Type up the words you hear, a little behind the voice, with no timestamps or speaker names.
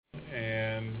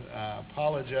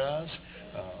apologize.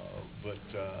 But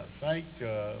thank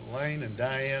Lane and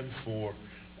Diane for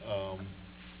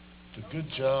the good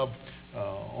job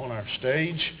on our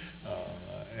stage.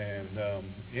 And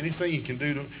anything you can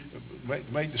do to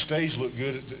make the stage look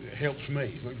good, it helps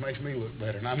me. It makes me look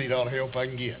better, and I need all the help I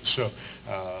can get. So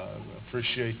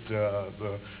appreciate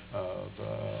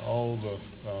all the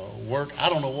work. I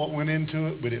don't know what went into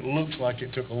it, but it looks like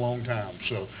it took a long time.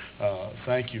 So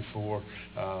thank you for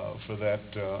that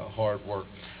hard work.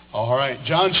 All right,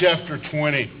 John chapter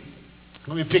 20.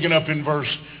 Let me pick it up in verse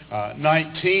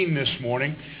 19 this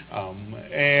morning,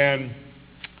 and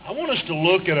I want us to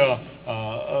look at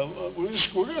we're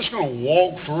just going to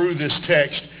walk through this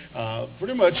text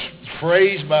pretty much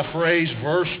phrase by phrase,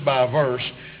 verse by verse.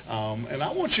 And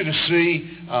I want you to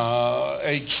see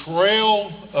a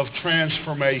trail of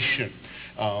transformation.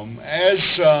 As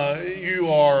you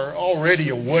are already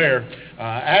aware,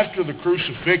 after the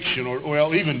crucifixion,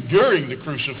 or even during the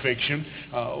crucifixion,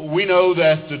 we know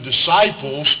that the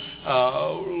disciples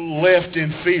left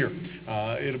in fear.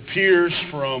 It appears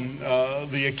from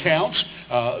the accounts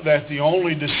that the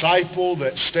only disciple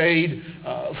that stayed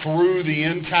through the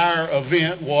entire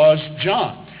event was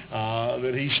John.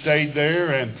 That he stayed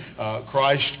there, and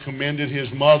Christ commended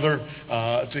his mother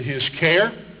to his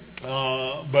care.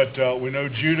 But we know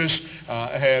Judas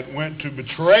had went to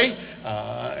betray,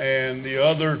 and the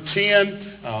other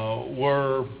 10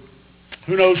 were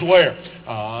who knows where,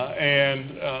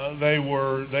 and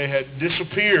they had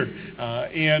disappeared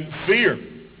in fear.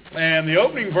 And the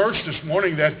opening verse this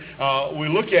morning that we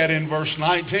look at in verse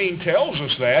 19 tells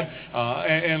us that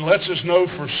and lets us know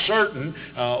for certain.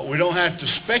 We don't have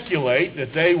to speculate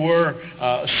that they were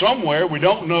somewhere. We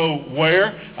don't know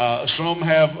where. Some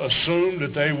have assumed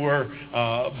that they were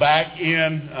back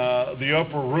in the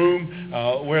upper room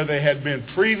where they had been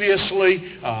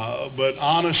previously. But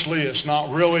honestly, it's not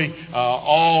really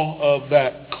all of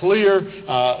that clear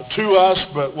to us.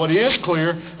 But what is clear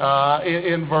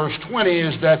in verse 20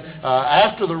 is that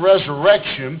after the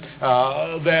resurrection,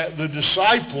 that the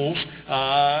disciples,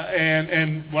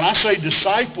 and when I say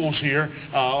disciples here,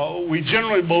 we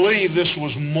generally believe this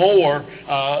was more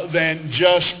than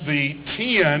just the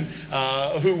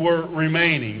 10 who were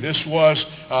remaining. This was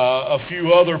a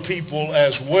few other people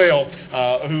as well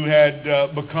who had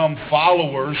become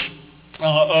followers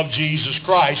of Jesus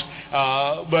Christ.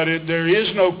 But there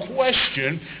is no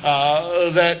question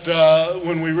that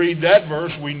when we read that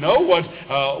verse, we know what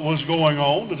was going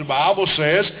on. That the Bible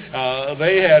says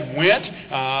they had went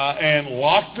and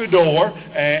locked the door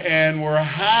and were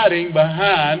hiding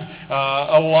behind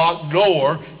a locked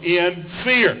door in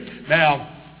fear. Now,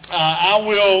 I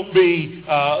will be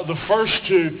the first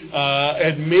to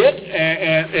admit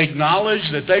and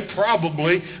acknowledge that they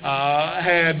probably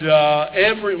had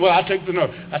I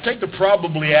take the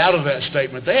probably out of that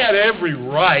statement. They had every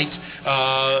right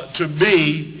to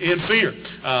be in fear.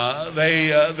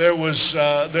 There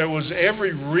was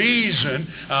every reason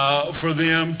for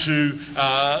them to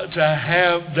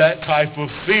have that type of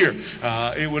fear.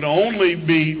 It would only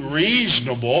be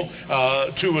reasonable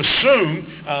to assume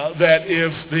that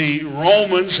if the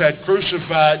Romans had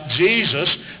crucified Jesus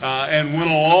and went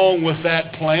along with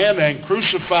that plan and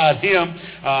crucified him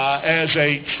as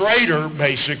a traitor,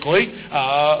 basically,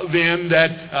 then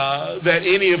that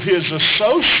any of his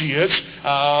associates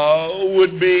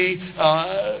would be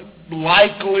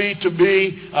likely to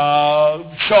be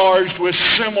charged with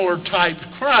similar type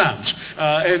crimes.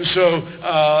 And so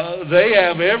they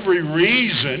have every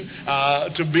reason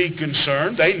to be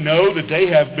concerned. They know that they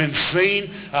have been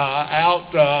seen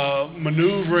out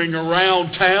maneuvering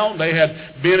around town. They had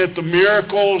been at the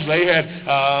miracles. They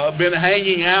had been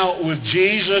hanging out with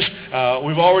Jesus.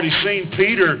 We've already seen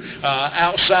Peter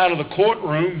outside of the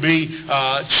courtroom be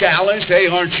challenged. Hey,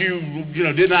 aren't you,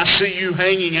 didn't I see you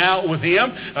hanging out with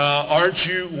him? Aren't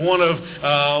you one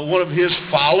of his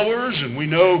followers? And we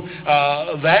know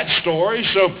that story.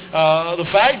 So the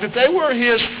fact that they were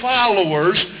his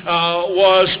followers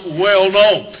was well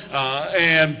known.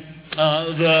 And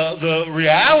the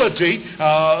reality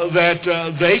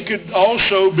that they could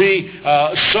also be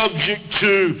subject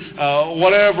to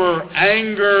whatever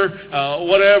anger,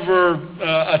 whatever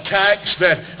attacks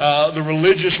that the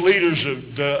religious leaders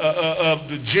of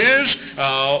the Jews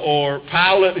or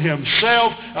Pilate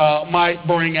himself might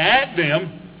bring at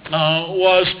them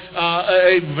was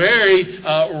a very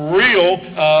real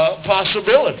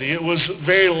possibility. It was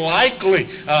very likely.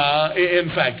 In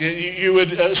fact, you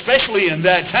would, especially in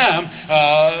that time,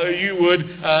 you would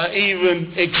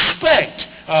even expect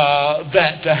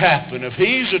that to happen. If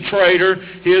he's a traitor,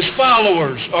 his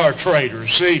followers are traitors.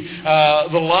 See,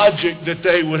 the logic that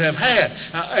they would have had.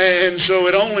 And so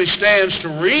it only stands to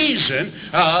reason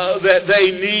that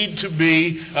they need to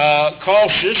be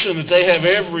cautious and that they have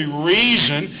every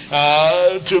reason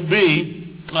to be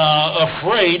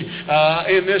afraid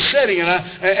in this setting. And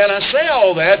I say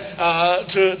all that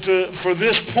for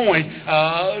this point.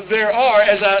 There are,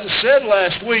 as I said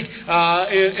last week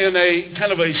in a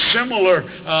kind of a similar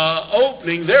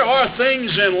opening, there are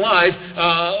things in life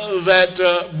that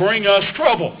bring us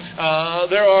trouble.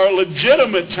 There are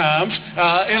legitimate times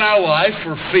in our life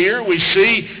for fear. We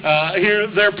see here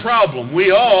their problem.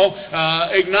 We all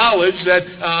acknowledge that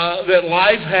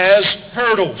life has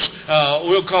hurdles.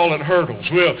 We'll call it hurdles.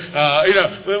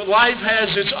 Life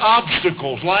has its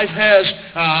obstacles. Life has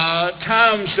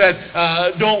times that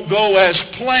don't go as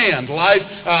planned. Life,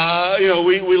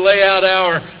 we lay out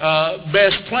our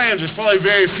best plans. There's probably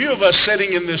very few of us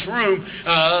sitting in this room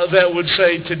that would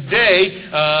say today,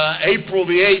 April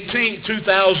the 18th,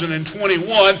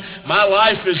 2021, my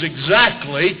life is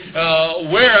exactly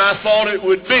where I thought it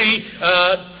would be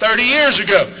 30 years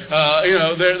ago.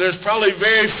 There's probably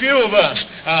very few of us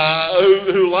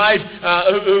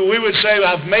who we would say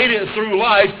I've made it through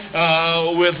life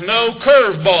with no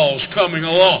curveballs coming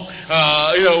along,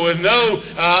 with no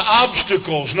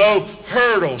obstacles, no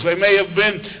hurdles. They may have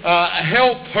been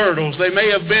health hurdles. They may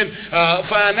have been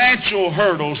financial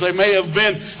hurdles. They may have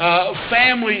been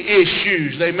family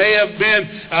issues. They may have been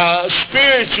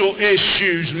spiritual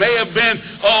issues. May have been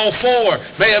all four.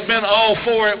 May have been all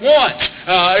four at once.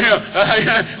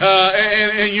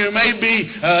 And you may be,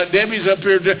 Debbie's up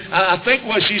here, I think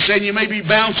what she's saying, you may be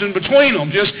bouncing between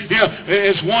them. Just,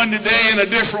 it's one today and a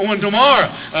different one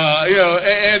tomorrow.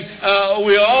 And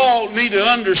we all need to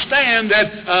understand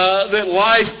that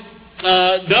life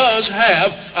does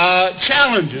have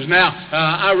challenges. Now,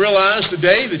 I realize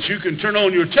today that you can turn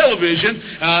on your television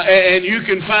and you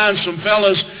can find some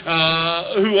fellas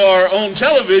who are on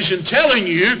television telling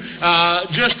you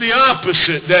just the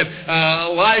opposite, that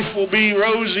life will be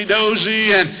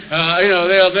rosy-dozy and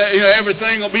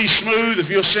everything will be smooth if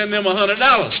you'll send them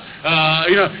 $100.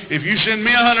 If you send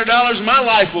me $100, my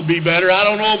life will be better. I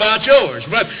don't know about yours,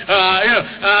 but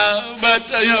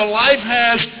life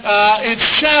has its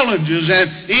challenges.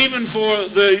 And even for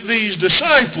these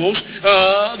disciples,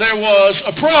 there was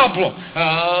a problem.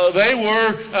 They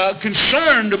were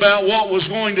concerned about what was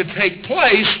going to take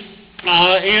place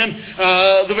in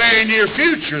the very near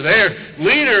future. Their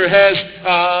leader has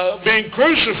been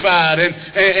crucified,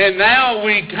 and now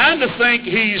we kind of think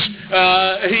he's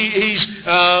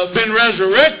been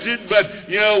resurrected, but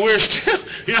we're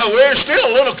still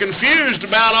a little confused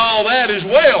about all that as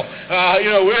well.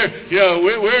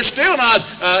 We're still not.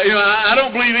 I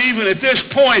don't believe even at this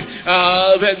point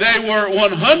that they were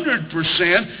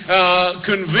 100%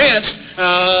 convinced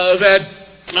that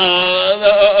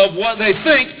of what they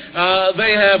think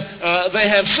they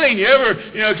have seen. You ever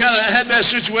kind of had that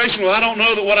situation? Well, I don't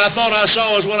know that what I thought I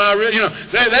saw is what I read.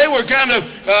 They were kind of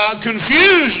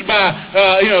confused by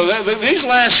these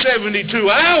last 72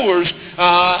 hours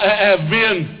have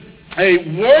been a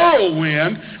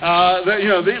whirlwind.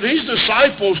 These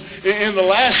disciples in the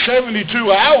last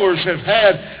 72 hours have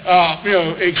had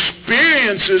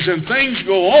experiences and things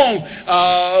go on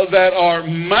that are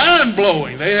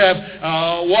mind-blowing. They have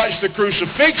watched the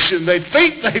crucifixion. They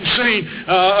think they've seen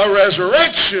a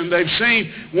resurrection. They've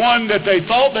seen one that they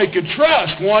thought they could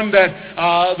trust, one that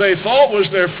they thought was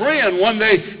their friend, one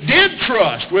they did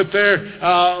trust with their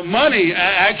money,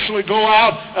 actually go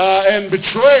out and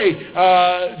betray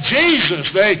Jesus.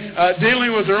 They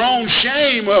dealing with their own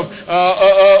shame of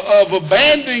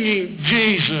abandoning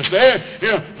Jesus.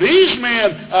 These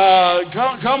men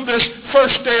come this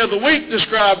first day of the week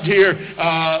described here,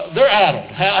 they're addled.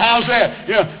 How's that?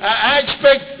 I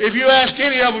expect if you ask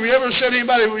any of them, you ever said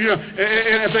anybody,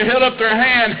 and if they held up their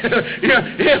hand,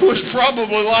 it was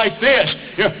probably like this.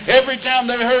 Every time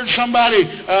they heard somebody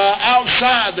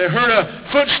outside, they heard a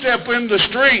footstep in the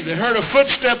street, they heard a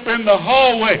footstep in the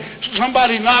hallway,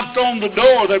 somebody knocked on the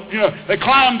door, they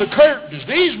climbed the curtains.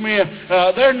 These men,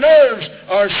 their nerves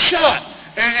are shot.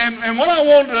 And what I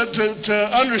want to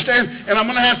understand, and I'm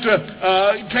going to have to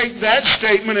take that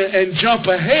statement and jump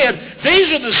ahead,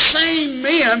 these are the same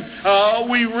men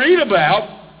we read about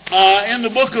in the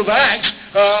book of Acts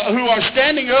who are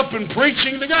standing up and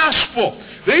preaching the gospel.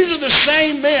 These are the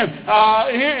same men.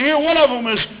 Here one of them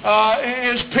is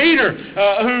Peter,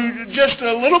 who just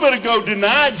a little bit ago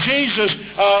denied Jesus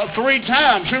 3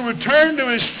 times, who returned to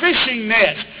his fishing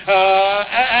nets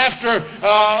after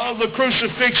the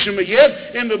crucifixion. But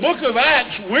yet, in the book of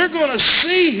Acts, we're going to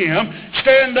see him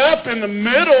stand up in the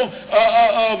middle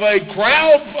of a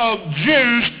crowd of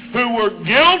Jews who were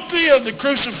guilty of the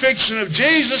crucifixion of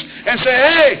Jesus and say,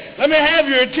 hey, let me have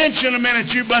your attention a minute,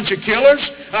 you bunch of killers.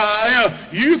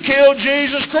 You killed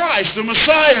Jesus Christ, the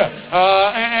Messiah,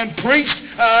 and preached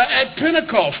at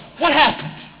Pentecost. What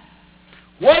happened?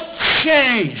 What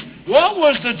changed? What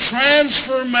was the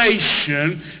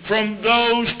transformation from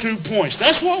those 2 points?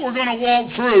 That's what we're going to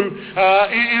walk through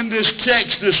in this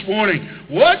text this morning.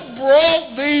 What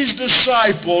brought these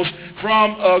disciples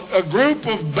from a group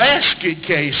of basket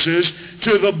cases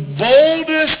to the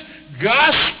boldest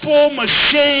gospel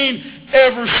machine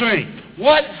ever seen?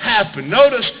 What happened?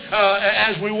 Notice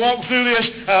as we walk through this,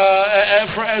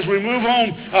 as we move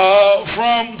on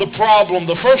from the problem,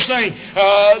 the first thing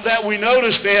that we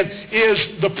notice then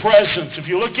is the presence. If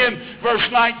you look in verse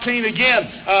 19 again,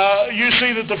 you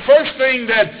see that the first thing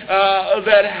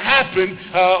that happened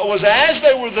was as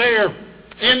they were there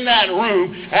in that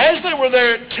room, as they were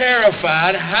there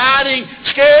terrified, hiding,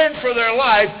 scared for their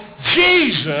life,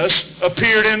 Jesus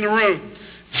appeared in the room.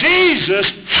 Jesus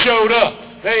showed up.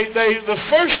 The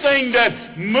first thing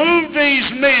that moved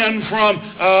these men from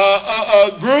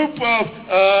a group of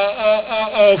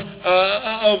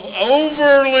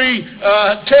overly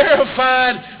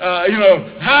terrified,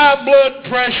 high blood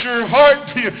pressure, heart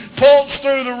pulse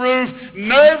through the roof,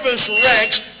 nervous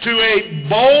wrecks to a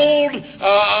bold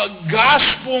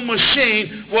gospel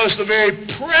machine was the very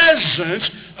presence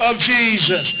of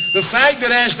Jesus. The fact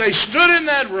that as they stood in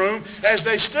that room, as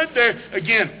they stood there,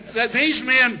 again, that these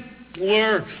men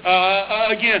were,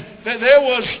 there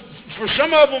was, for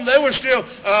some of them, they were still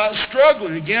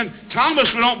struggling. Again,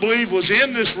 Thomas, we don't believe, was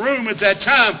in this room at that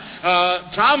time.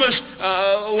 Thomas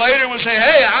later would say,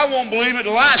 hey, I won't believe it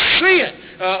till I see it.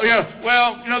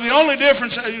 The only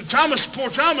difference, poor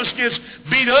Thomas gets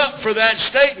beat up for that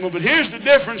statement, but here's the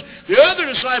difference. The other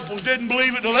disciples didn't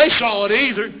believe it till they saw it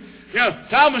either.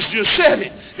 Thomas just said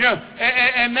it.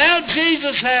 And now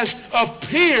Jesus has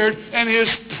appeared and his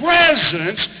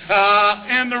presence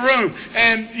in the room.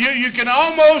 And you can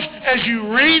almost, as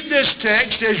you read this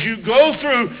text, as you go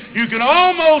through, you can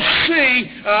almost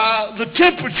see the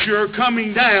temperature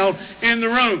coming down in the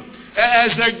room.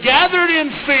 As they're gathered in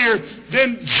fear,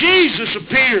 then Jesus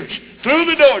appears through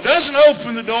the door. Doesn't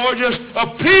open the door, just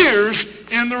appears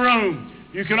in the room.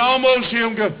 You can almost hear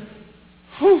him go,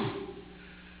 whew.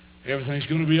 Everything's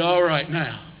going to be all right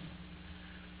now.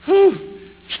 Whew.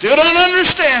 Still don't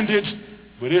understand it,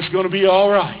 but it's going to be all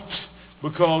right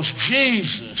because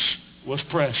Jesus was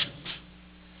present.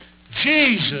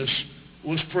 Jesus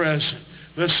was present.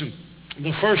 Listen,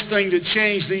 the first thing that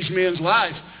changed these men's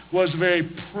lives was the very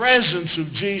presence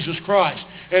of Jesus Christ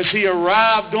as he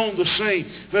arrived on the scene.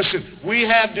 Listen, we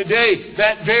have today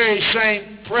that very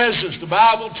same presence. The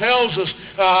Bible tells us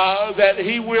that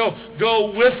he will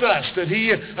go with us, that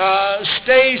he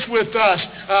stays with us,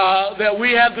 that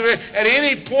we have at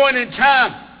any point in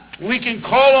time, we can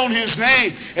call on his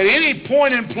name. At any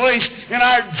point in place in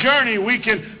our journey, we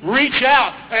can reach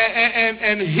out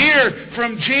and hear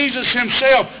from Jesus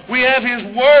himself. We have his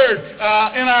word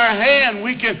in our hand.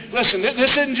 We can, listen, this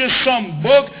isn't just some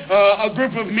book a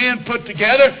group of men put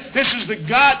together. This is the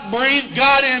God-breathed,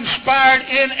 God-inspired,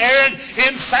 inerrant,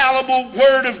 infallible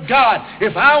word of God.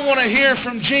 If I want to hear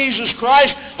from Jesus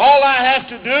Christ, all I have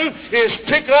to do is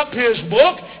pick up his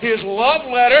book, his love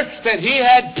letter that he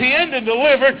had penned and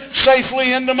delivered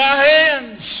safely into my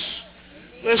hands.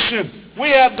 Listen, we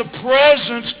have the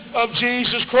presence of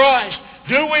Jesus Christ.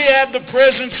 Do we have the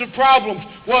presence of problems?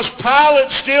 Was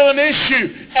Pilate still an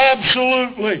issue?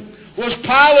 Absolutely. Was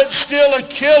Pilate still a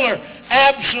killer?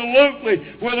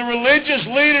 Absolutely. Were the religious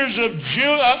leaders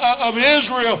of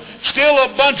Israel still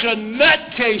a bunch of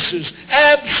nutcases?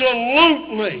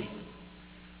 Absolutely.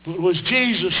 But was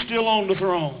Jesus still on the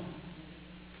throne?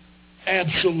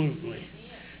 Absolutely.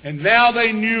 And now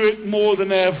they knew it more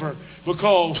than ever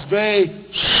because they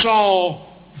saw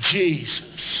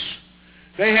Jesus.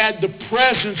 They had the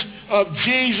presence of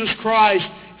Jesus Christ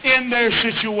in their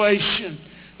situation.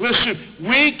 Listen,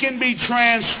 we can be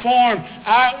transformed.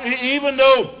 Even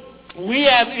though we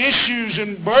have issues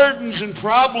and burdens and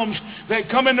problems that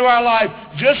come into our life,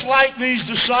 just like these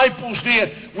disciples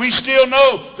did, we still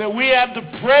know that we have the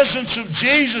presence of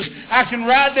Jesus. I can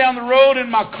ride down the road in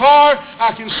my car.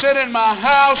 I can sit in my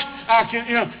house.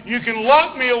 You can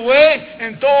lock me away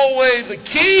and throw away the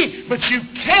key, but you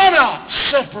cannot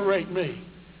separate me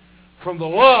from the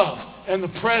love and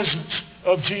the presence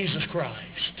of Jesus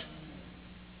Christ.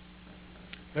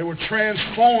 They were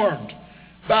transformed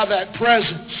by that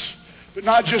presence. but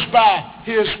not just by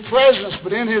his presence,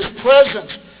 but in his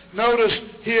presence, notice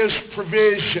his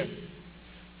provision.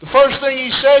 The first thing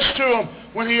he says to him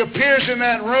when he appears in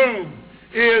that room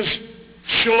is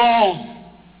shalom,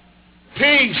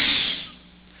 peace.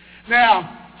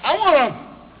 Now, I want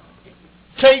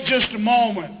to take just a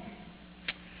moment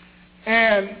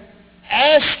and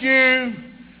ask you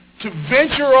to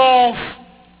venture off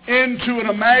into an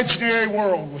imaginary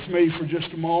world with me for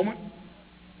just a moment.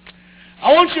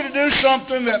 I want you to do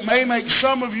something that may make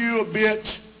some of you a bit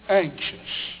anxious.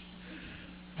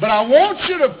 But I want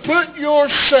you to put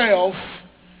yourself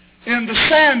in the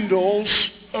sandals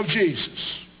of Jesus.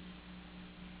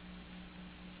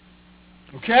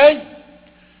 Okay?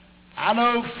 I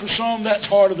know for some that's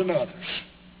harder than others.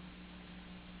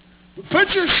 But put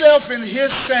yourself in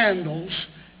his sandals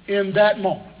in that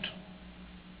moment.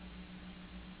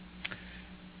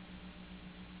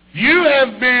 You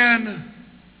have been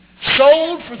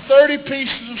sold for 30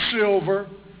 pieces of silver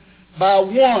by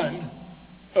one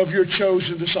of your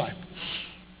chosen disciples.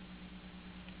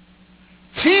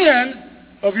 10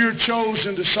 of your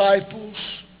chosen disciples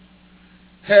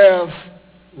have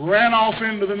ran off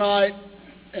into the night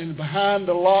and behind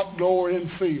the locked door in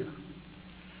fear.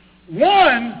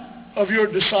 One of your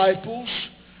disciples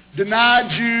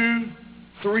denied you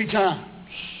 3 times.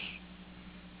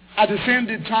 I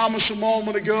defended Thomas a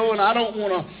moment ago, and I don't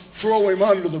want to throw him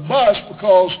under the bus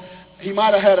because he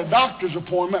might have had a doctor's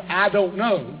appointment. I don't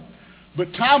know.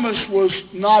 But Thomas was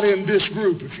not in this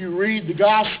group. If you read the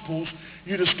Gospels,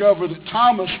 you discover that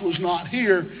Thomas was not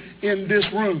here in this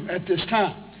room at this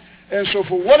time. And so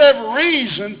for whatever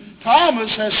reason,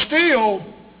 Thomas has still,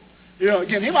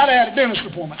 again, he might have had a dentist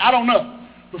appointment. I don't know.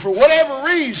 But for whatever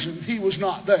reason, he was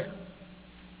not there.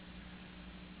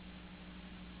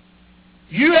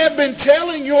 You have been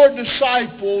telling your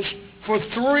disciples for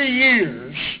 3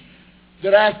 years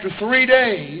that after 3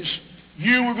 days,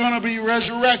 you were going to be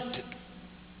resurrected.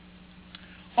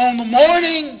 On the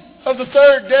morning of the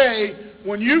 3rd day,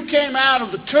 when you came out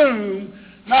of the tomb,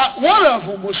 not one of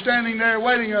them was standing there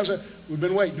waiting. I said, we've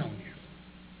been waiting on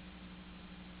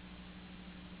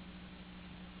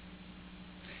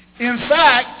you. In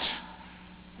fact,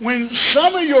 when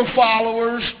some of your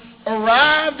followers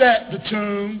arrived at the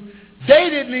tomb, they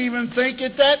didn't even think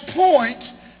at that point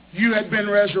you had been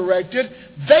resurrected.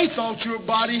 They thought your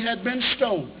body had been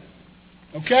stolen.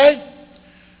 Okay?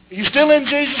 You're still in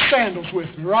Jesus' sandals with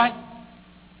me, right?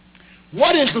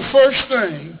 What is the first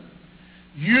thing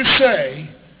you say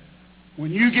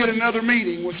when you get another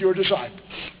meeting with your disciples?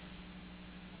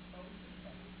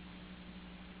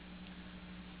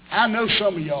 I know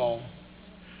some of y'all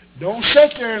don't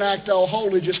sit there and act all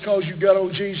holy just because you got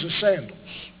on Jesus' sandals.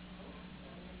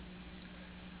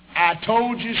 I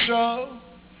told you so.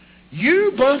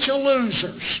 You bunch of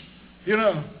losers.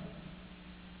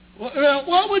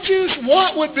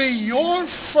 What would be your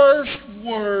first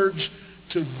words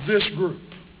to this group?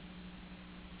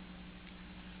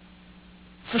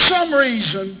 For some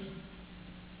reason,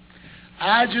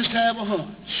 I just have a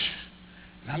hunch.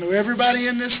 And I know everybody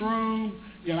in this room,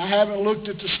 I haven't looked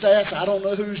at the stats. I don't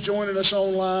know who's joining us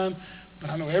online, but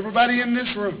I know everybody in this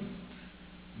room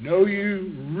know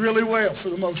you really well for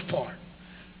the most part.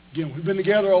 Again, we've been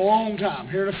together a long time.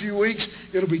 Here in a few weeks,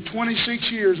 it'll be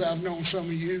 26 years I've known some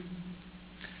of you.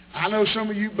 I know some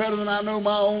of you better than I know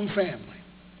my own family.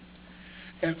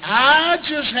 And I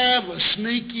just have a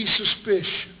sneaky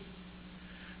suspicion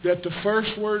that the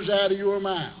first words out of your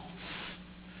mouth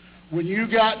when you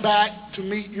got back to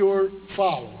meet your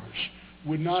followers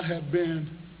would not have been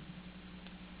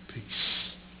peace.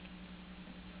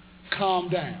 Calm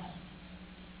down.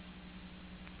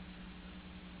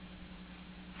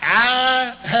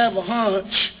 I have a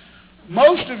hunch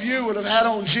most of you would have had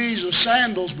on Jesus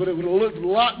sandals, but it would have looked a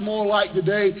lot more like the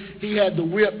day he had the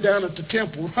whip down at the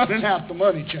temple running out the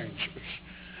money changers.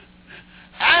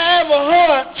 I have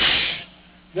a hunch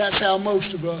that's how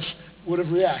most of us would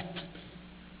have reacted.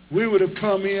 We would have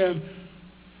come in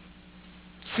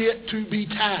fit to be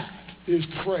tied, is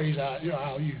the phrase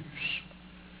I'll use.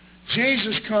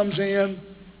 Jesus comes in,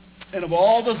 and of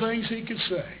all the things he could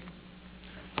say,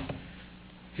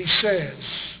 he says,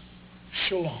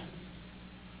 shalom,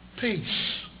 peace.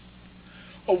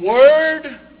 A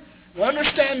word,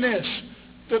 understand this,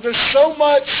 that there's so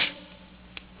much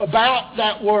about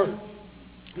that word,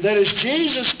 that as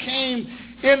Jesus came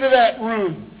into that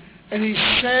room and he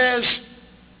says,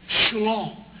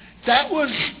 shalom, that was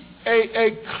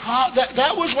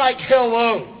that was like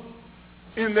hello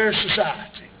in their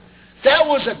society. That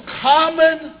was a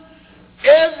common,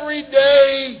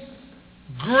 everyday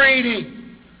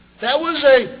greeting. That was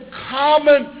a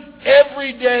common,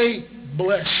 everyday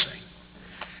blessing.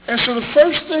 And so the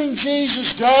first thing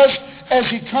Jesus does as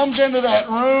he comes into that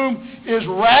room is,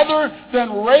 rather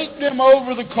than rake them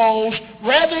over the coals,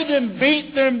 rather than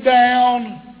beat them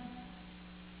down,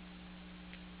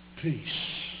 peace.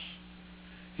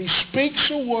 He speaks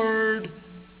a word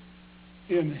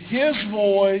in his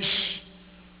voice,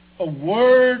 a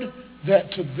word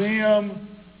that to them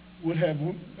would have,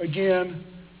 again,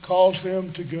 caused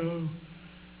them to go,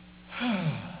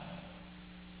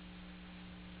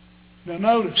 Now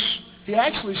notice, he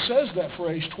actually says that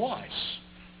phrase twice.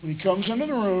 When he comes into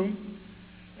the room,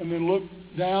 and then look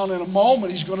down in a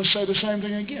moment, he's going to say the same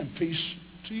thing again, peace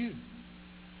to you.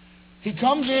 He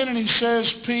comes in and he says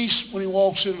peace when he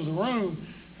walks into the room.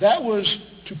 That was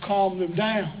to calm them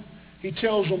down. He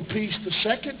tells them peace the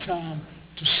second time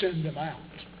to send them out.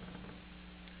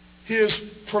 His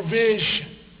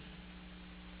provision.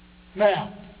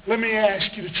 Now, let me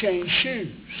ask you to change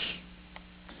shoes.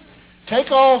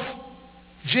 Take off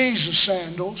Jesus'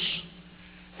 sandals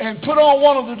and put on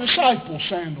one of the disciples'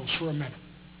 sandals for a minute.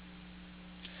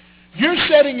 You're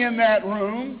sitting in that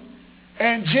room,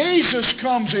 and Jesus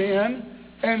comes in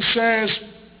and says,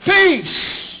 peace.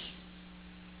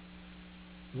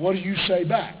 What do you say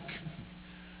back?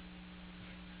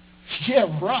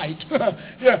 Yeah, right.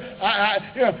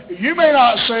 Yeah, you may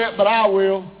not say it, but I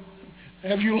will.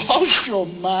 Have you lost your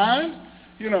mind?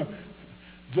 You know,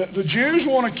 the Jews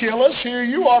want to kill us. Here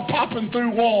you are popping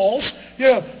through walls.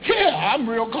 Yeah, I'm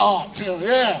real calm.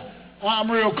 Yeah, I'm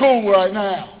real cool right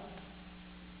now.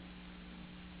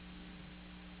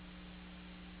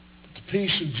 But the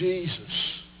peace of Jesus,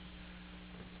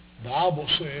 the Bible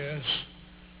says,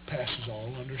 passes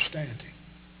all understanding.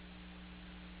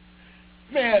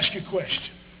 Let me ask you a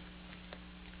question.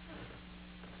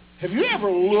 Have you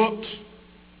ever looked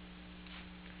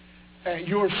at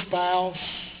your spouse,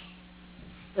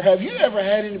 or have you ever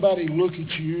had anybody look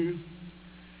at you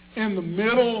in the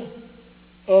middle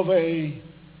of a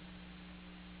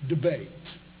debate?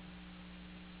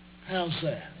 How's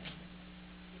that?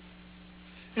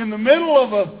 In the middle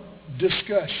of a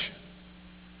discussion,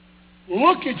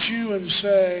 look at you and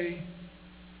say,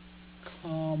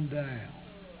 calm down.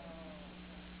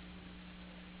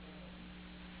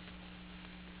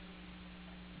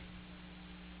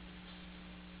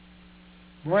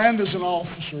 Miranda's an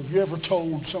officer. Have you ever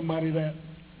told somebody that?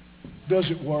 Does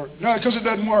it work? No, because it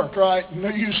doesn't work, right? No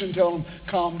use in telling them,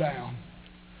 calm down.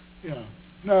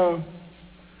 No,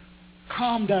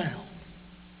 calm down.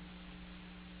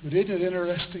 But isn't it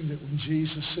interesting that when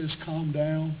Jesus says calm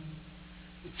down,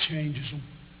 it changes them?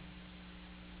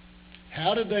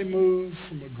 How did they move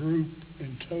from a group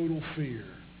in total fear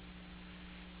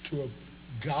to a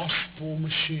gospel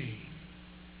machine?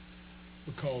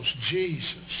 Because Jesus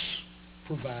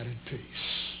provided peace.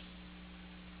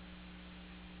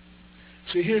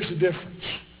 See, here's the difference.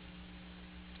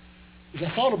 As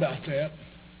I thought about that,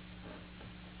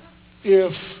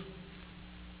 if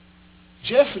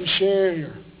Jeff and Sherry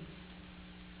are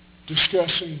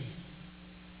discussing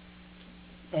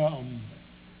an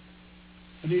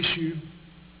issue,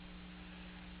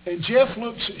 and Jeff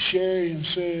looks at Sherry and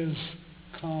says,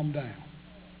 calm down.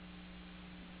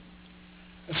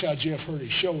 That's how Jeff hurt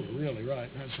his shoulder, really, right?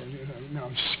 That's how, no,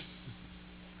 I'm just,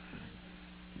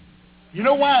 you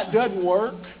know why it doesn't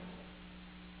work?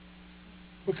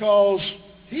 Because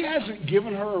he hasn't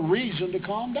given her a reason to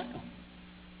calm down.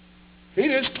 He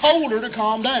just told her to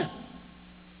calm down.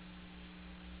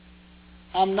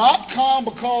 I'm not calm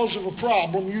because of a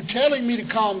problem. You telling me to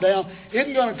calm down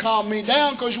isn't going to calm me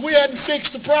down because we hadn't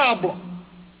fixed the problem,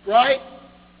 right?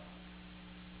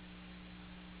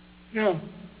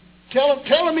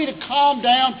 Telling me to calm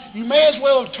down, you may as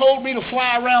well have told me to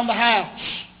fly around the house.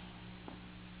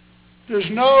 There's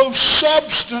no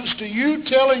substance to you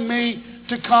telling me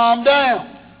to calm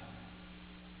down.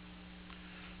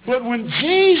 But when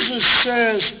Jesus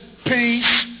says, peace,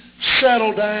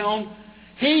 settle down,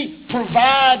 he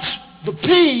provides the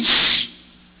peace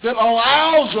that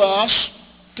allows us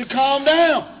to calm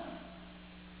down.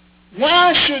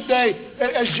 Why should they,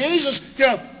 as Jesus,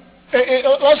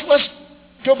 let's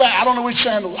go back. I don't know which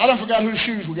sandals. I don't forgot whose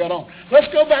shoes we got on.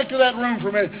 Let's go back to that room for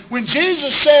a minute. When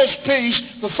Jesus says peace,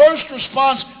 the first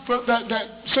response that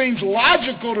seems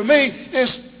logical to me is,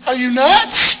 are you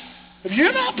nuts? Have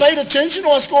you not paid attention to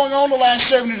what's going on the last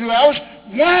 72 hours?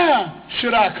 Why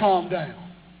should I calm down?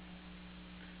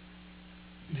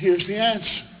 And here's the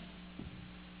answer.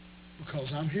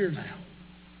 Because I'm here now.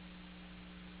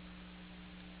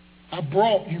 I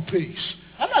brought you peace.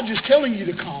 I'm not just telling you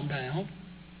to calm down.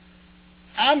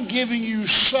 I'm giving you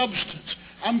substance.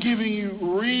 I'm giving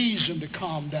you reason to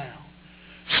calm down.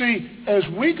 See, as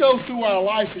we go through our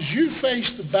life, as you face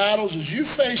the battles, as you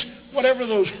face whatever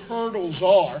those hurdles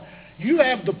are, you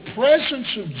have the presence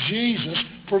of Jesus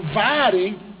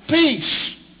providing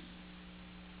peace.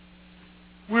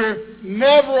 We're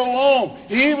never alone.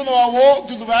 Even though I walk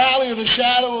through the valley of the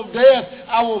shadow of death,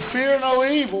 I will fear no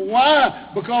evil. Why?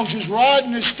 Because his rod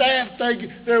and his staff,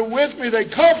 they're with me. They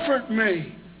comfort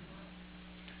me.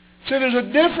 See, there's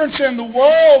a difference in the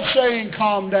world saying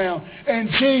calm down and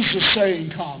Jesus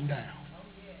saying calm down.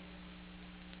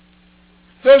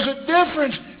 There's a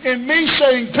difference in me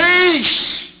saying peace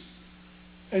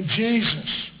and Jesus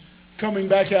coming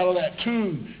back out of that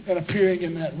tomb and appearing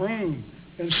in that room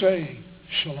and saying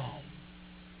shalom.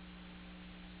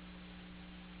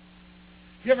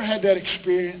 You ever had that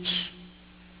experience?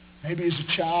 Maybe as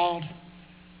a child,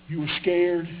 you were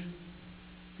scared.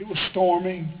 It was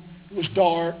storming. It was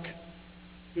dark.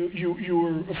 You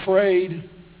were afraid.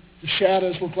 The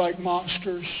shadows looked like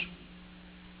monsters.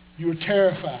 You were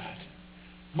terrified.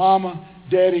 Mama,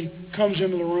 Daddy comes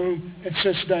into the room and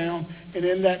sits down, and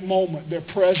in that moment, their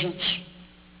presence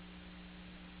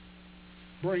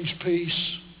brings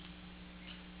peace.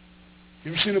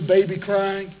 You ever seen a baby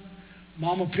crying?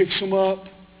 Mama picks them up,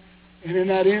 and in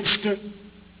that instant,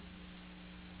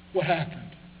 what happened?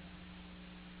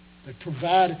 They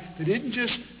provided. They didn't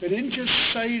just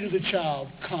say to the child,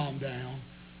 calm down.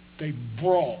 They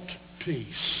brought peace.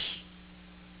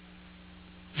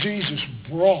 Jesus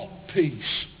brought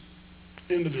peace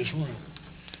into this room.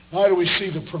 Now do we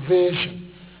see the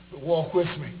provision? But walk with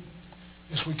me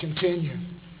as we continue.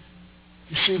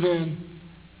 You see then,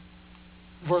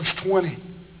 verse 20.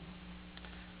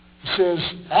 It says,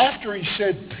 after he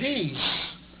said peace,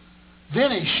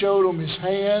 then he showed them his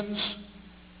hands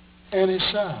and his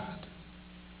side.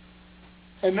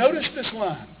 And notice this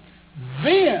line.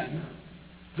 Then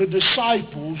the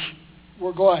disciples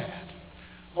were glad.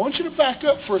 I want you to back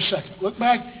up for a second. Look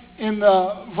back in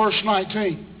verse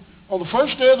 19. On the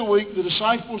first day of the week, the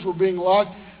disciples were being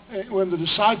locked, when the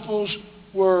disciples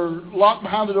were locked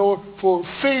behind the door for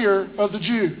fear of the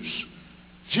Jews.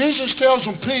 Jesus tells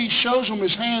them peace, shows them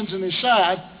his hands and his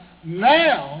side.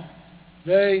 Now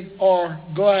they are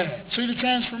glad. See the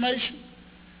transformation?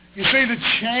 You see the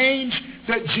change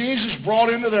that Jesus brought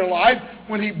into their life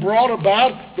when he brought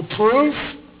about the proof?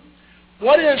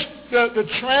 What is the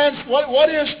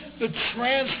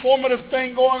transformative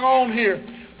thing going on here?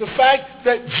 The fact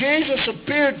that Jesus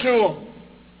appeared to them.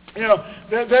 You know,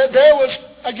 there was,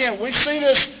 again, we see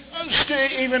this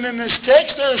even in this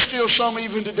text. There is still some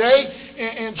even today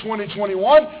in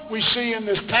 2021. We see in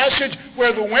this passage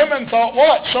where the women thought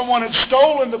what? Someone had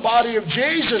stolen the body of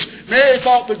Jesus. Mary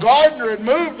thought the gardener had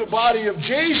moved the body of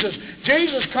Jesus.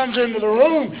 Jesus comes into the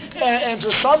room, and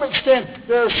to some extent,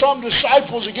 there are some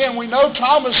disciples. Again, we know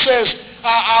Thomas says,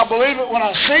 I'll believe it when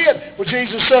I see it. But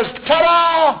Jesus says,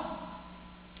 ta-da!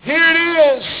 Here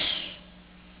it is.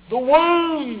 The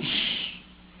wounds.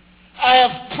 I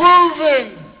have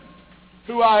proven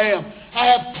who I am. I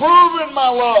have proven my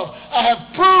love. I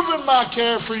have proven my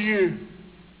care for you.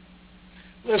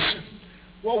 Listen,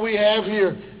 what we have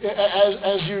here,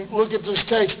 as you look at this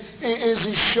text, is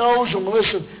he shows them,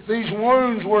 listen, these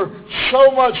wounds were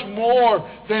so much more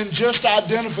than just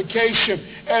identification.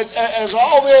 As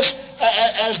all this,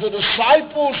 as the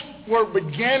disciples were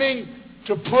beginning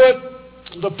to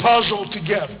put the puzzle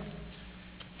together.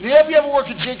 Have you ever worked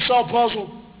a jigsaw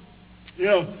puzzle? You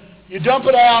know, you dump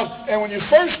it out, and when you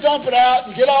first dump it out,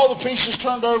 you get all the pieces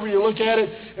turned over, you look at it,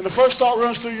 and the first thought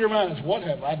runs through your mind is, what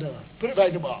have I done? Put it back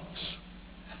in the box.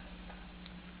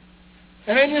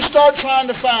 And then you start trying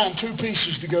to find two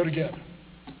pieces to go together.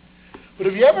 But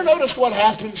have you ever noticed what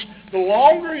happens? The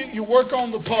longer you work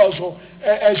on the puzzle,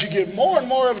 as you get more and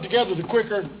more of it together, the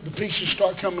quicker the pieces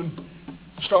start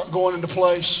going into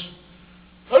place.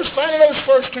 Finding those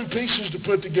first two pieces to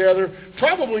put together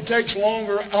probably takes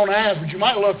longer on average. You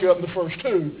might look up the first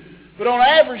two, but on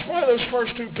average, probably those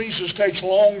first two pieces takes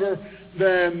longer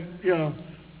than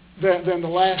the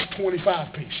last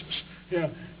 25 pieces. You know,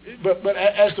 but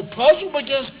as the puzzle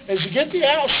begins, as you get the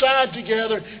outside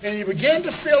together and you begin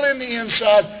to fill in the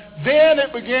inside, then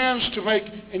it begins to make,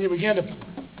 and you begin to,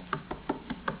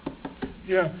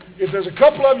 if there's a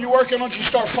couple of you working on it, you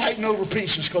start fighting over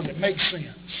pieces because it makes sense.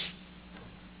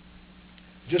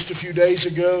 Just a few days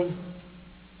ago,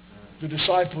 the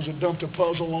disciples had dumped a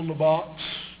puzzle on the box,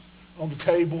 on the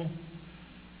table,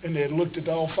 and they had looked at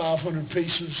all 500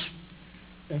 pieces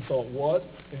and thought, what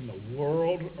in the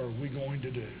world are we going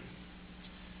to do?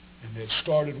 And they had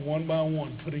started one by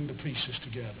one putting the pieces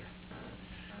together.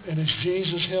 And as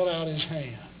Jesus held out his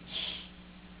hands,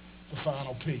 the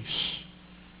final piece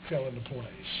fell into place.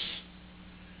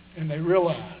 And they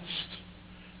realized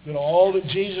that all that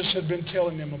Jesus had been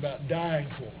telling them about dying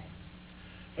for them,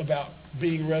 about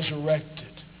being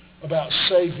resurrected, about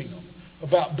saving them,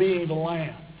 about being the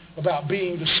Lamb, about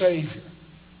being the Savior,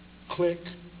 click,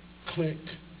 click,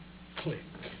 click.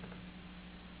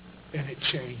 And it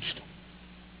changed them.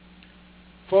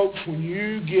 Folks, when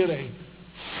you get a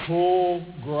full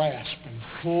grasp and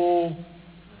full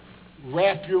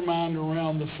wrap your mind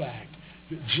around the fact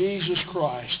that Jesus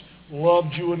Christ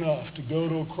loved you enough to go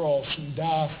to a cross and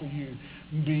die for you,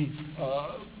 and be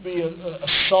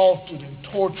assaulted and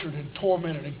tortured and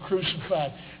tormented and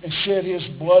crucified and shed his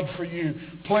blood for you,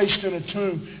 placed in a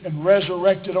tomb and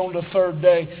resurrected on the third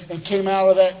day, and came out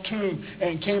of that tomb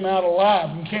and came out alive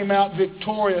and came out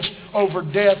victorious over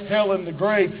death, hell, and the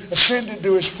grave, ascended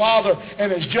to his Father,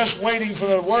 and is just waiting for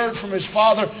the word from his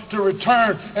Father to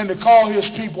return and to call his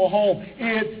people home.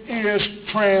 It is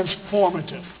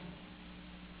transformative.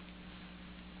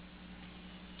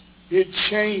 It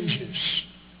changes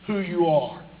who you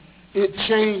are. It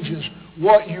changes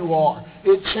what you are.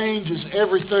 It changes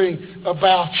everything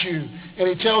about you. And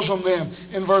he tells them then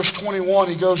in verse 21,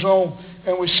 he goes on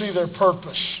and we see their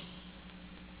purpose.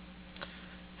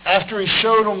 After he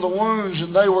showed them the wounds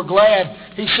and they were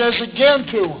glad, he says again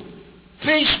to them,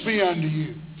 peace be unto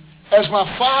you. As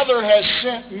my Father has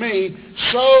sent me,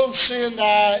 so send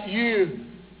I you.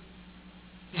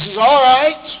 He says, all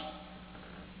right,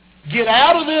 get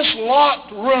out of this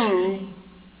locked room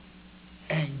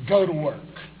and go to work.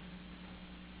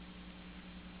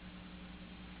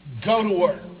 Go to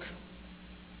work.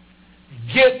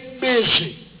 Get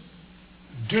busy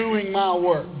doing my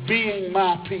work, being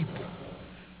my people.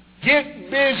 Get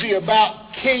busy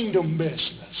about kingdom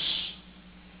business.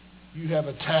 You have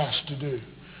a task to do.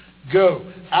 Go.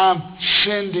 I'm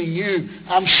sending you.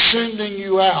 I'm sending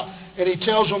you out. And he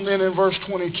tells them then in verse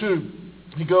 22,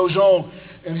 he goes on,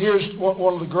 and here's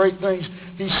one of the great things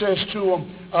he says to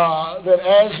them, that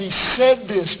as he said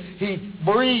this, he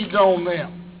breathed on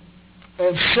them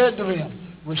and said to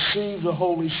them, receive the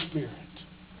Holy Spirit.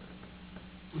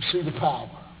 Receive the power.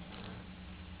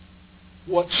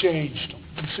 What changed them?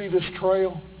 You see this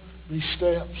trail, these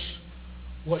steps?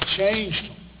 What changed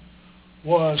them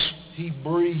was he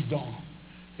breathed on them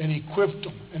and equipped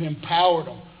them and empowered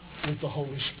them with the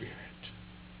Holy Spirit.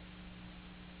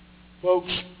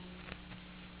 Folks,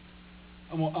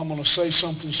 I'm going to say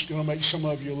something that's going to make some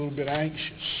of you a little bit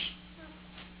anxious.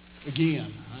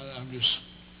 Again,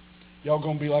 y'all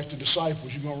going to be like the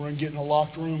disciples. You're going to run, get in a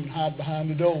locked room and hide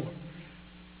behind the door.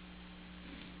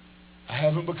 I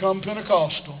haven't become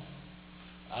Pentecostal.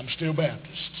 I'm still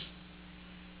Baptist.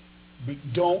 But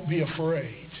don't be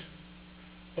afraid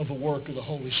of the work of the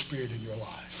Holy Spirit in your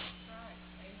life.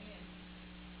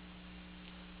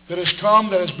 That has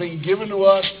come, that has been given to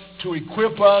us to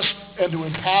equip us and to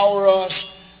empower us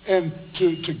and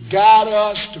to guide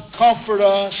us, to comfort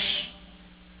us.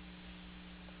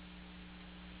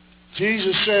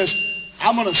 Jesus says,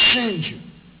 I'm going to send you,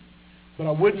 but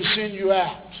I wouldn't send you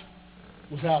out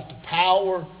without the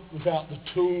power, without the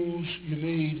tools you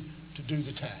need to do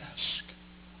the task.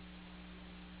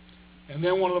 And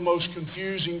then one of the most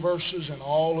confusing verses in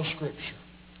all of Scripture.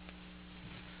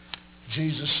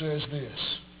 Jesus says this.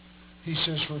 He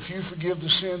says, for if you forgive the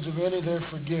sins of any, they're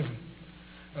forgiven.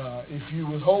 If you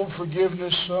withhold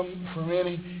forgiveness from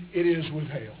any, it is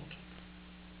withheld.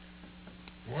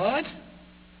 What?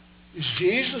 Is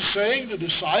Jesus saying the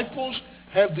disciples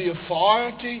have the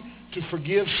authority to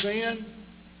forgive sin?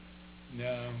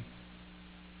 No.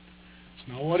 It's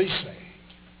not what he's saying.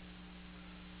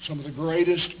 Some of the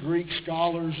greatest Greek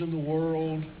scholars in the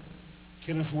world,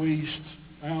 Kenneth Wuest,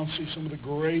 Mouncy, some of the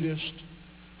greatest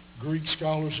Greek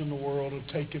scholars in the world have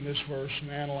taken this verse and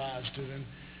analyzed it. And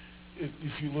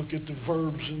if you look at the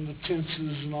verbs and the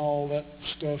tenses and all that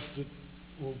stuff that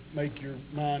will make your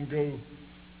mind go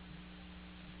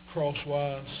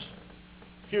crosswise,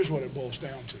 here's what it boils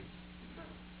down to.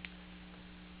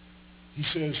 He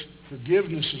says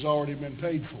forgiveness has already been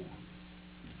paid for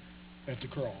at the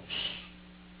cross.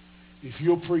 If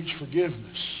you'll preach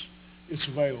forgiveness, it's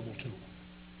available to them.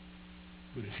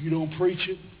 But if you don't preach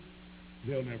it,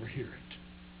 they'll never hear it.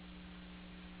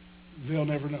 They'll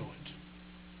never know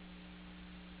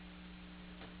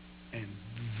it. And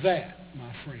that,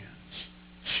 my friends,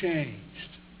 changed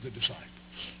the disciples.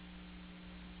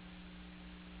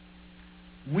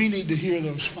 We need to hear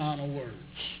those final words.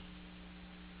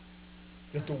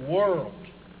 That the world,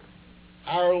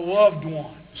 our loved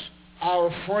ones,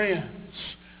 our friends,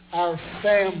 our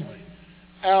family,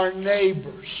 our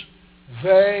neighbors,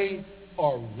 they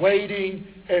are waiting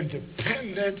and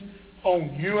dependent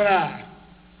on you and I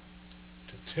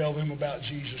to tell them about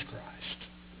Jesus Christ.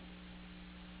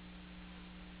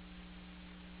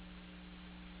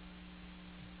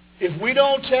 If we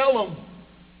don't tell them,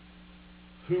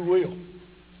 who will?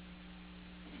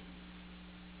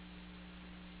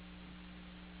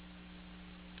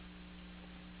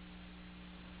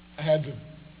 I had the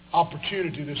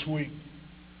opportunity this week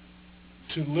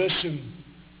to listen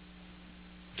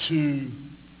to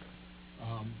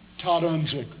Todd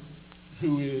Unzicker,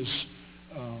 who is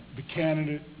the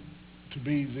candidate to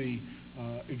be the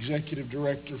executive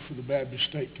director for the Baptist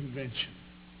State Convention.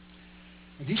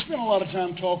 And he spent a lot of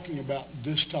time talking about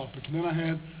this topic. And then I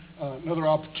had another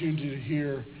opportunity to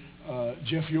hear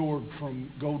Jeff York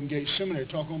from Golden Gate Seminary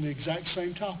talk on the exact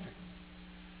same topic.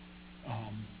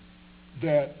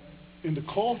 That in the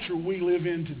culture we live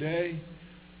in today,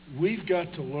 we've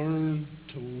got to learn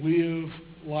to live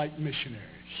like missionaries,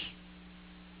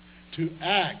 to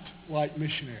act like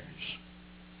missionaries.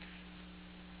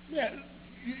 Yeah,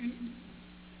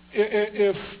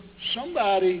 if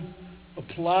somebody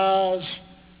applies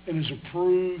and is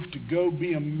approved to go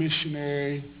be a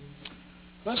missionary,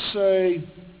 let's say,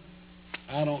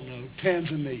 I don't know,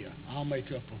 Tanzania. I'll make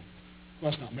up well,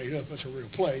 that's not made up, that's a real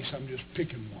place. I'm just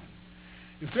picking one.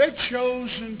 If they're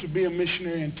chosen to be a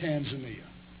missionary in Tanzania,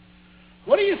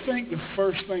 what do you think the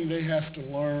first thing they have to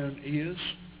learn is?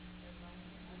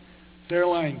 Their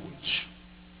language.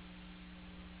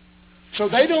 So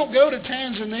they don't go to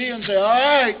Tanzania and say, all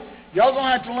right, y'all going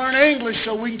to have to learn English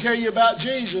so we can tell you about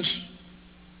Jesus.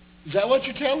 Is that what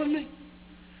you're telling me?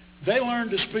 They learn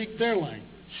to speak their language.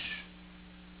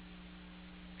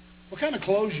 What kind of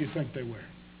clothes do you think they wear?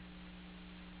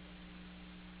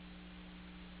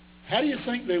 How do you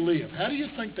think they live? How do you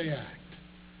think they act?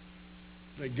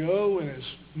 They go and as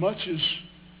much as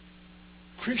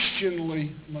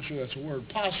Christianly, I'm not sure that's a word,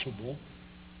 possible,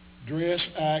 dress,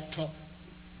 act, talk,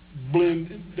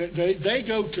 blend. They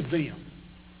go to them.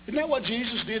 Isn't that what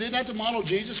Jesus did? Isn't that the model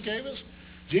Jesus gave us?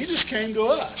 Jesus came to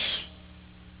us.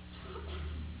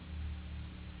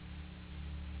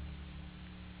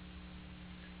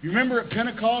 You remember at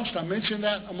Pentecost, I mentioned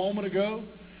that a moment ago,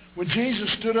 when Jesus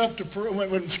stood up to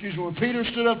when Peter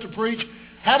stood up to preach,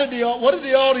 what did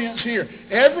the audience hear?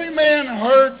 Every man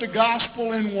heard the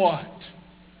gospel in what?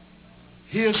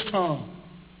 His tongue.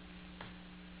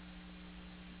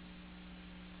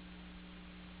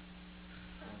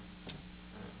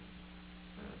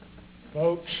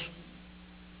 Folks,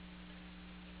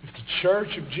 if the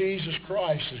church of Jesus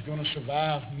Christ is going to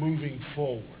survive moving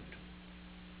forward,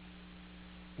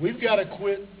 we've got to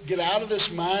get out of this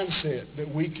mindset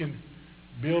that we can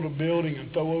build a building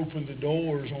and throw open the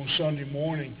doors on Sunday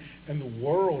morning and the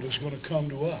world is going to come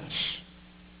to us.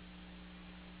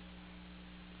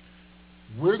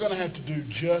 We're going to have to do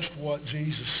just what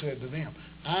Jesus said to them.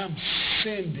 I'm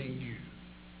sending you.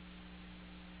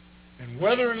 And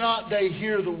whether or not they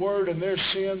hear the word and their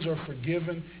sins are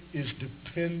forgiven is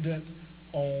dependent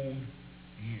on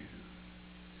you.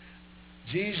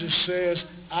 Jesus says,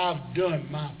 I've done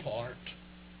my part.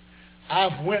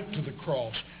 I've went to the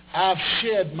cross. I've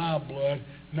shed my blood.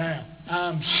 Now,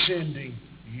 I'm sending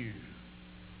you.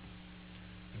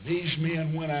 And these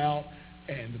men went out,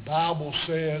 and the Bible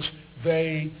says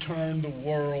they turned the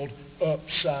world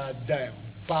upside down.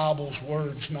 Bible's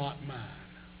words, not mine.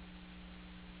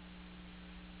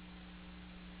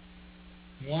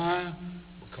 Why?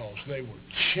 Because they were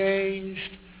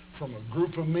changed from a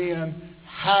group of men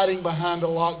hiding behind a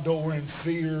locked door in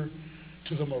fear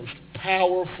to the most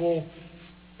powerful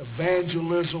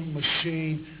evangelism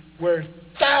machine where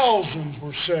thousands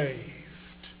were saved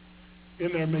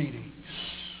in their meetings.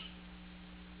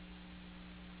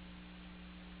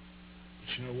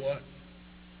 But you know what?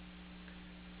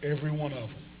 Every one of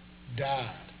them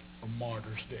died a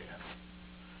martyr's death.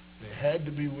 They had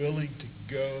to be willing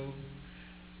to go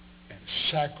and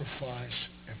sacrifice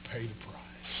and pay the price.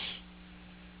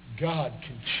 God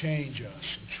can change us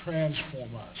and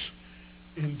transform us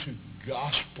into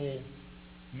gospel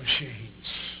machines.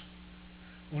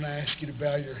 I want to ask you to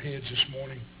bow your heads this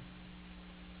morning.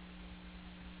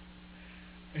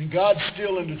 And God's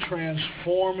still into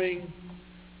transforming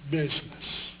business.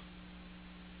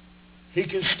 He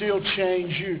can still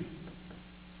change you.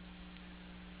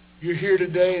 You're here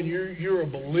today and you're a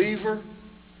believer.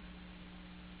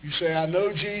 You say, I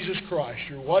know Jesus Christ.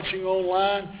 You're watching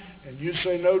online and you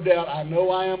say, no doubt, I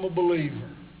know I am a believer.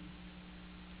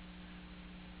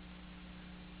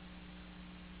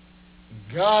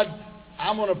 God,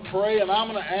 I'm going to pray and I'm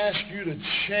going to ask you to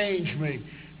change me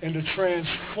and to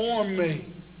transform me.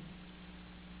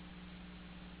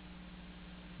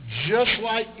 Just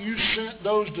like you sent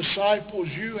those disciples,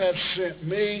 you have sent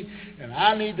me, and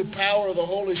I need the power of the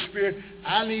Holy Spirit.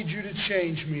 I need you to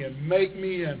change me and make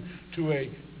me into a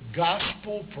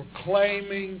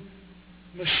gospel-proclaiming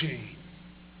machine.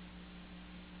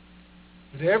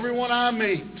 But everyone I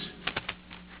meet,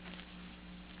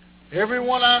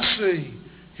 everyone I see,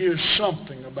 hears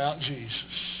something about Jesus.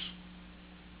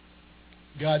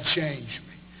 God, change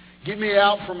me. Get me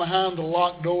out from behind the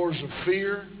locked doors of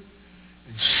fear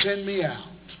and send me out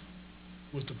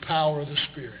with the power of the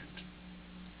Spirit.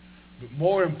 But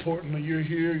more importantly, you're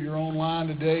here, you're online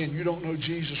today, and you don't know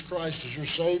Jesus Christ as your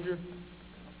Savior.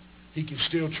 He can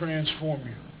still transform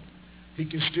you. He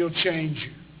can still change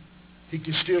you. He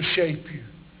can still shape you.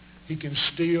 He can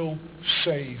still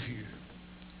save you.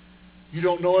 You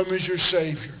don't know him as your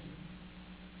Savior.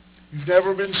 You've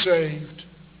never been saved.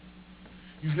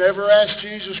 You've never asked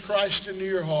Jesus Christ into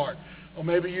your heart. Or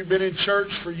maybe you've been in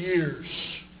church for years.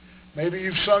 Maybe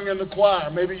you've sung in the choir.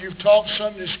 Maybe you've taught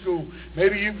Sunday school.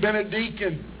 Maybe you've been a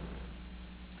deacon.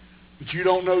 But you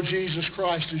don't know Jesus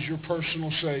Christ as your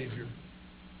personal Savior.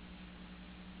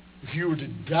 If you were to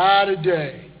die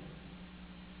today,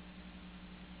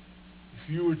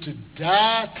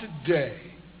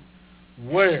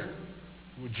 where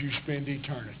would you spend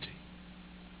eternity?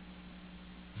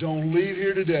 Don't leave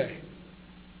here today.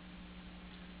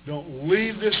 Don't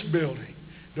leave this building.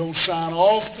 Don't sign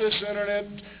off this internet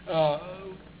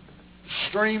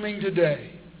streaming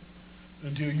today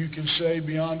until you can say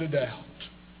beyond a doubt,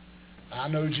 I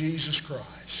know Jesus Christ.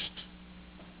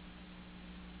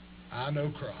 I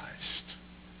know Christ.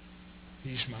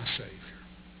 He's my Savior.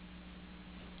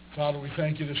 Father, we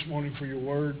thank you this morning for your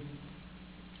word.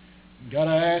 God,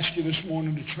 I ask you this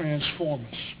morning to transform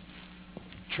us.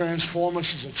 Transform us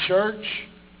as a church.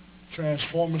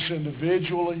 Transform us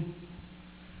individually.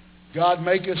 God,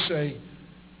 make us a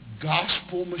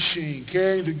gospel machine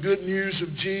carrying the good news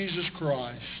of Jesus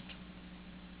Christ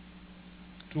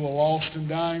to a lost and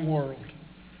dying world.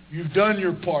 You've done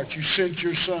your part. You sent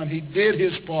your Son. He did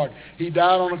his part. He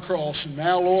died on a cross. And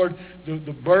now, Lord,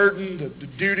 the burden, the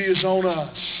duty is on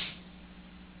us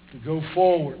to go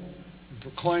forward and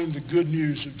proclaim the good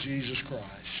news of Jesus Christ.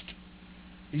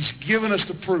 He's given us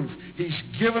the proof. He's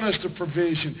given us the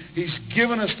provision. He's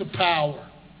given us the power.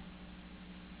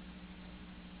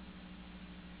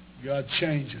 God,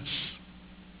 change us.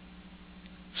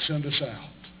 Send us out.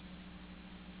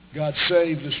 God,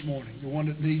 save this morning the one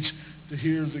that needs to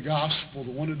hear the gospel,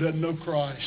 the one that doesn't know Christ.